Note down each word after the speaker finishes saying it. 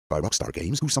by Rockstar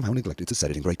Games, who somehow neglected to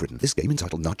set it in Great Britain. This game,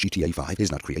 entitled NotGTAV 5,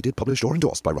 is not created, published, or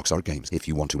endorsed by Rockstar Games. If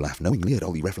you want to laugh knowingly at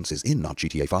all the references in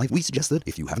NotGTAV 5, we suggest that,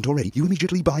 if you haven't already, you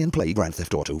immediately buy and play Grand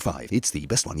Theft Auto 5. It's the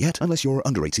best one yet, unless you're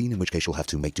under 18, in which case you'll have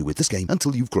to make do with this game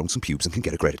until you've grown some pubes and can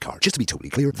get a credit card. Just to be totally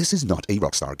clear, this is not a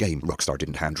Rockstar game. Rockstar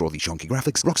didn't hand-draw the chunky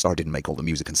graphics, Rockstar didn't make all the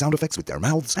music and sound effects with their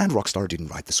mouths, and Rockstar didn't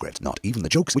write the script. Not even the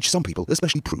jokes, which some people,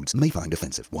 especially prudes, may find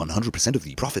offensive. 100% of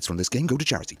the profits from this game go to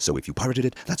charity, so if you pirated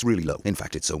it, that's really low. In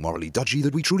fact, it's so morally dodgy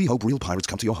that we truly hope real pirates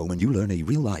come to your home and you learn a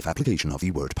real-life application of the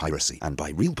word piracy. And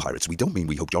by real pirates, we don't mean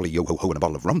we hope jolly yo-ho-ho and a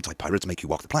bottle of rum type pirates make you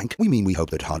walk the plank. We mean we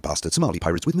hope that hard-bastard Somali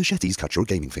pirates with machetes cut your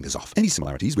gaming fingers off. Any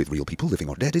similarities with real people living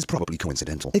or dead is probably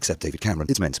coincidental. Except David Cameron.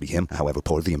 It's meant to be him, however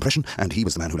poor the impression, and he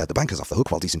was the man who let the bankers off the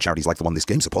hook, while decent charities like the one this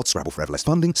game supports scrabble for ever less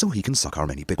funding, so he can suck our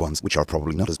many big ones, which are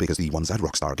probably not as big as the ones at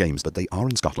Rockstar Games, but they are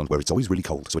in Scotland, where it's always really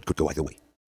cold, so it could go either way.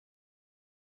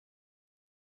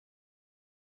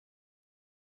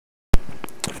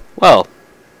 Well,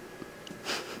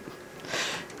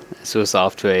 this was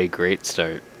off to a great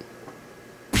start.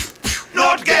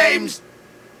 Not games!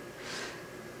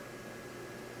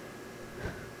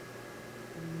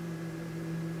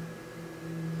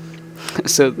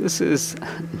 So this is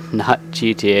not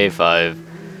GTA 5.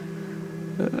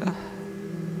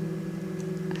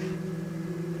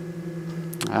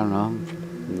 I don't know.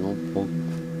 We'll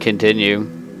continue.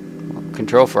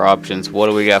 Control for options. What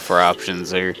do we got for options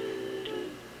here?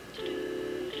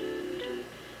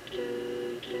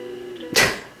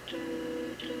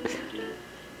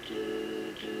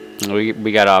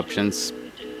 We got options.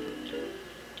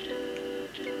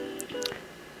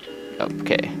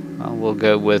 Okay, well, we'll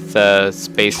go with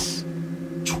space. I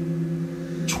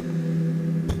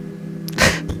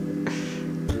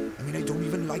mean, I don't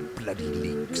even like bloody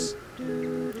leaks.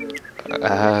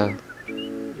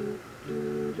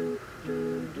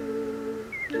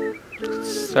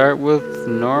 Start with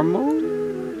normal?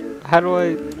 How do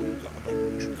I...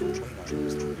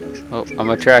 Oh, I'm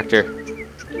a tractor.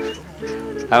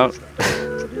 How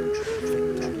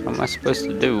am I supposed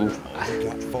to do? I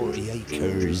got 40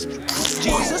 acres.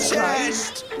 Jesus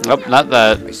Christ! Nope, not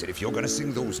that. I said, if you're gonna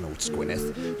sing those notes,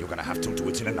 Gwyneth, you're gonna have to do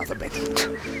it in another bedroom.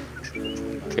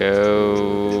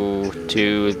 Go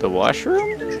to the washroom?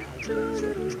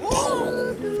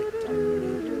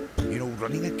 You know,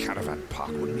 running a caravan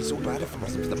park wouldn't be so bad if it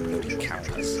wasn't for the bloody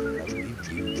campus.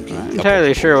 I'm not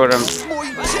entirely sure what I'm...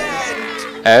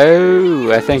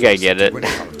 Oh, I think I get it.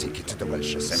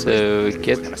 So,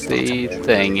 get the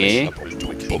thingy.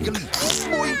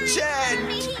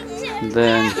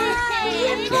 Then,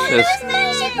 just...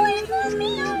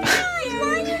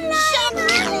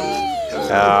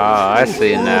 Oh, I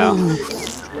see now.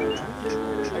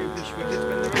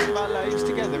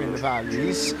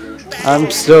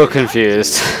 I'm still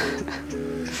confused.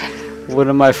 One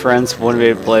of my friends wanted me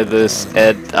to play this,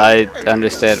 and I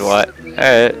understand why.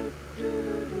 Alright.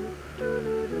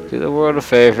 Do the world a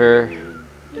favor.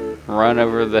 Run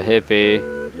over the hippie.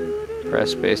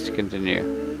 Press space to continue.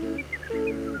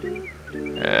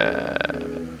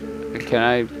 Can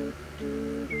I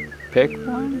pick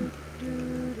one?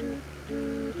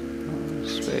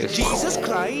 Space. Jesus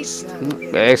Christ!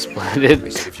 They exploded.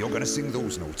 If you're gonna sing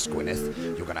those notes,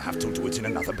 Gwyneth, you're gonna have to do it in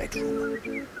another bedroom.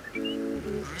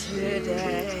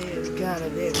 Today is gonna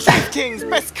be Chief King's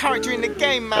best character in the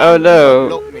game, man. Oh no.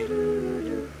 Look me.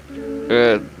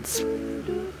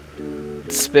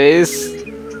 Space.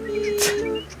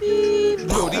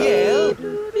 Bloody hell.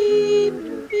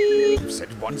 I've said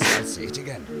it once, I'll say it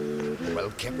again.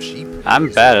 Well kept sheep. I'm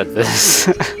bad at this.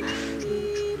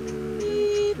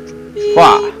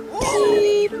 Wow.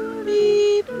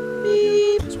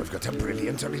 So we've got a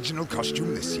brilliant original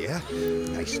costume this year.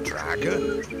 Nice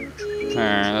dragon.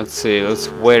 Alright, let's see. Let's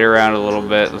wait around a little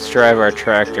bit. Let's drive our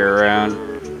tractor around.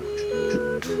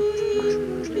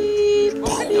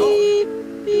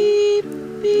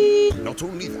 Not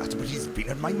only that, but he's been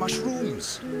at my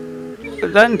mushrooms.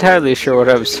 I'm not entirely sure what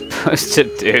I'm supposed to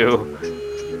do.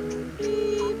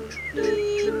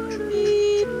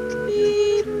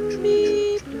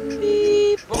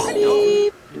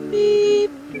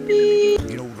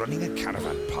 You know, running a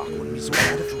caravan park wouldn't be so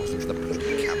bad if it wasn't for the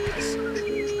bloody campus.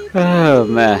 Oh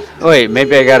man. Wait,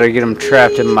 maybe I gotta get him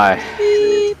trapped in my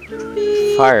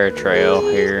fire trail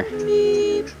here.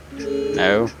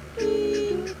 No.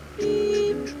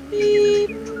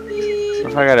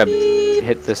 What if I gotta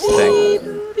hit this thing?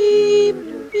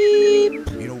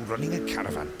 You know, running a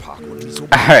caravan park wouldn't be so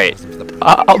bad. Alright.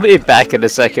 I'll be back in a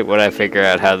second when I figure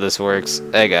out how this works.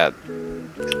 I got.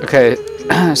 Okay,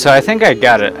 so I think I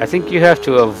got it. I think you have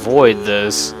to avoid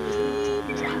this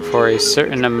for a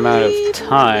certain amount of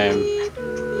time.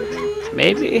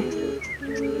 Maybe?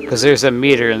 Because there's a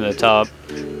meter in the top.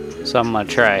 So I'm gonna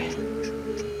try.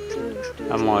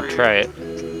 I'm gonna try it.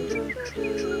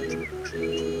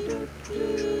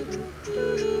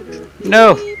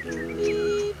 No!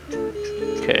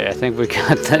 Okay, I think we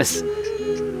got this.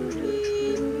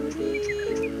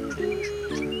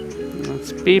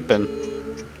 It's beeping.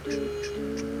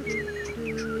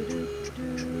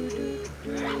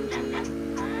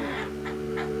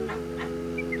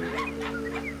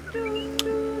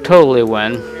 Totally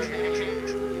win.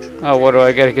 Oh, what do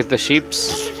I gotta get the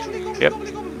sheeps? Yep,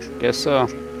 guess so.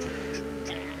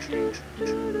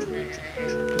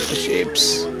 Get the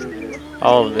sheeps.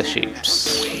 All of the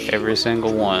sheeps. Every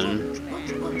single one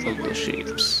of the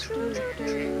sheeps.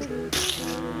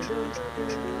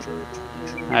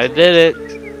 I did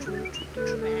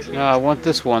it. No, I want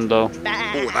this one though.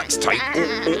 Oh, that's tight.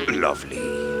 Oh, lovely.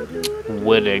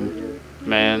 Winning,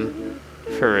 man.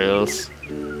 For reals.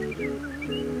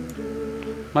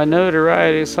 My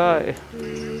notoriety is high.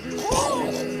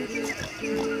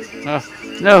 Oh,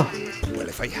 no. Well,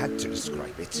 if I had to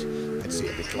describe it, I'd say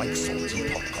a bit like salty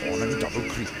popcorn and double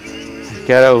cream.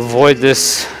 Gotta avoid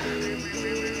this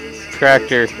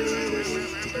tractor.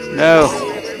 No.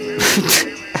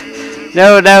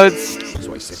 No, now it's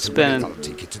So I said spinning. I'll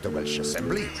take it to the Welsh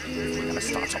Assembly. If we're gonna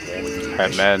start a war with the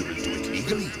Alright, English, man. we'll do it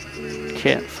legally.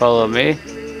 Can't follow me.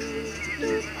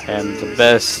 I am the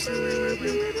best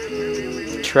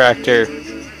tractor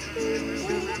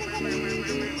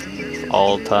of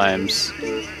all times.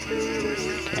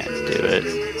 Can't do it.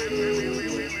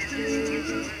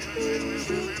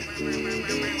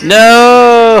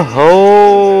 No!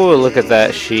 Oh, look at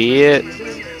that shit.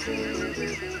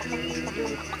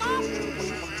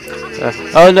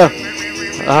 Oh no!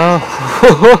 Oh!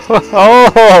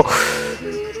 Oh!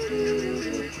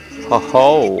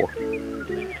 Oh!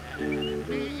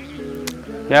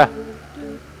 Yeah.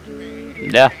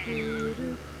 Yeah.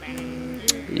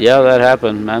 Yeah, that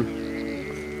happened, man.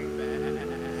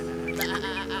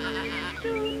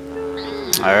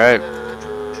 Alright.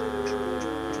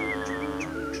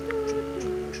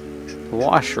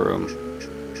 Washroom.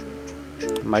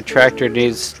 My tractor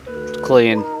needs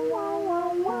clean.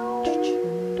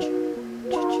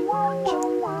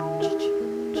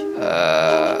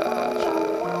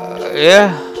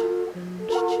 Yeah.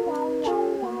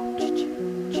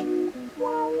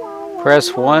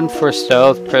 Press 1 for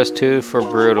stealth, press 2 for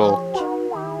brutal.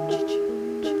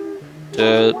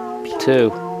 2.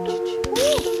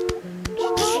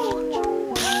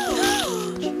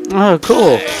 Oh,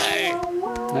 cool.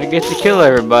 I get to kill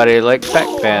everybody like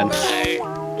Pac-Man.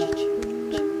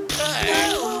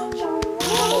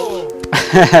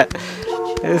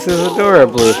 This is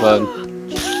adorably fun.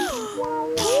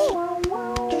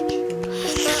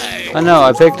 Oh no,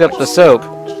 I picked up the soap.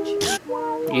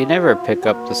 You never pick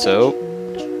up the soap.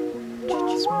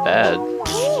 It's bad.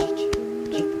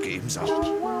 Game's up.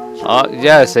 Oh,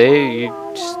 yeah, see?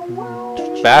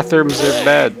 Bathrooms are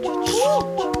bad.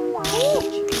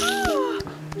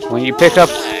 When you pick up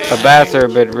a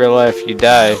bathroom in real life, you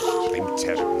die. I'm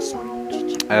terribly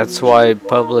sorry. That's why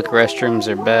public restrooms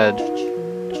are bad.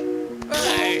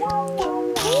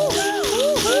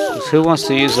 'Cause who wants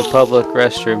to use a public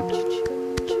restroom?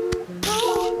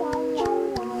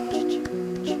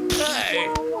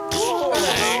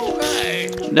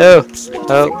 No.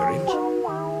 Oh.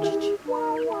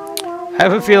 I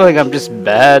have a feeling I'm just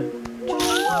bad.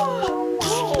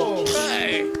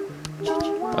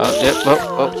 Oh, yep.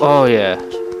 Oh, yeah.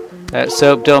 That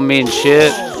soap don't mean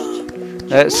shit.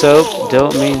 That soap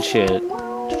don't mean shit.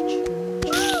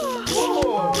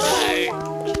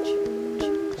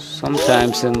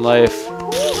 Sometimes in life,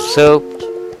 soap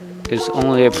is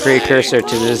only a precursor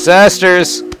to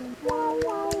disasters.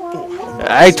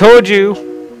 I told you.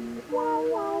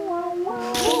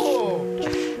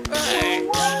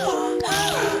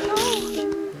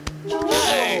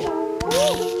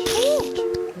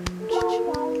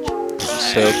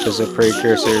 Soap is a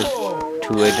precursor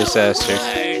to a disaster.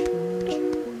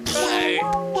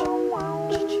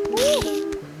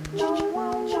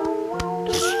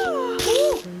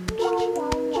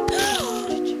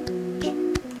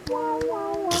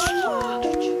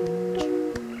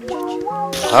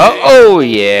 Oh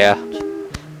yeah!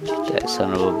 That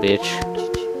son of a bitch.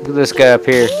 Look at this guy up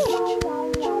here.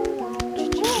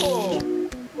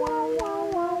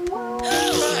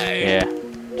 Yeah.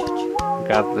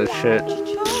 Got this shit.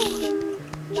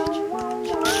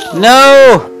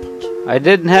 No! I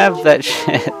didn't have that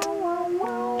shit.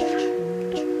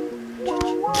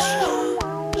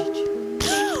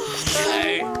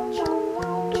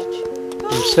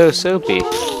 I'm so soapy.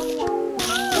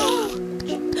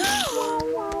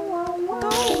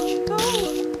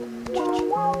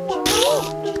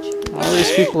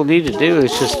 these people need to do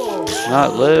is just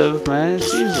not live, man.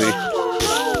 It's easy.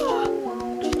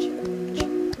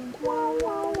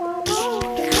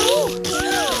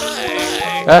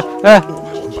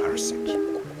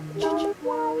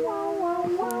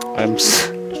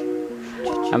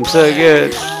 I'm so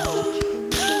good.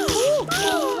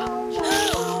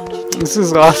 This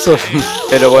is awesome.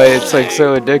 In a way, it's like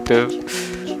so addictive.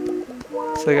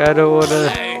 It's like I don't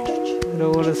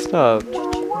wanna stop.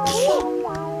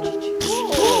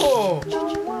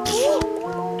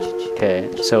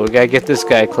 Okay, so we gotta get this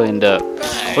guy cleaned up.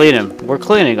 Clean him. We're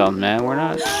cleaning him, man. We're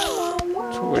not.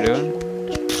 That's what we're doing.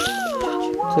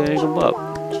 Cleaning him up.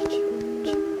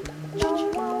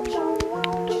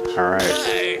 Alright.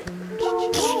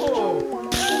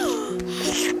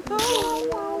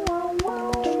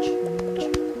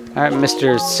 Alright,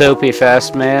 Mr. Soapy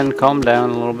Fast Man, calm down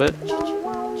a little bit.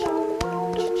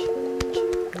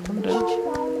 Calm down.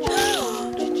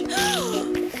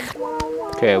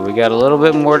 Okay, we got a little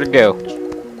bit more to go.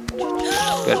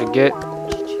 Gotta get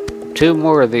 2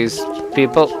 more of these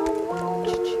people.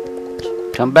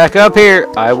 Come back up here.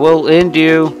 I will end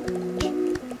you.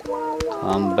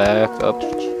 Come back up.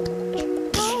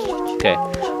 Okay.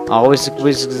 Always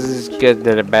get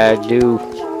that a bad do.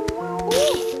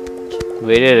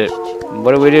 We did it.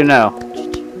 What do we do now?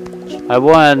 I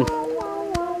won.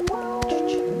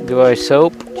 Do I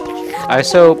soap? I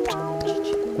soaped.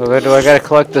 Okay, do I gotta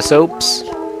collect the soaps?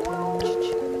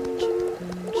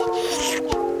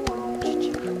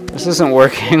 This isn't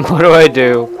working. What do I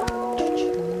do?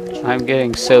 I'm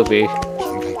getting soapy.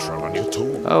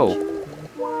 Oh.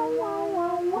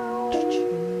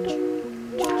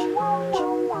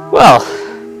 Well.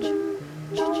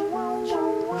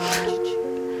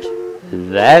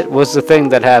 That was the thing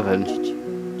that happened.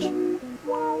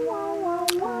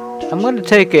 I'm going to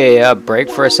take a break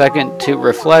for a second to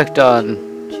reflect on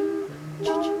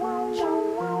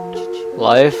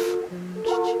life.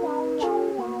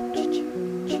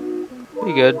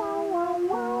 Be good.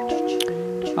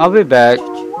 I'll be back.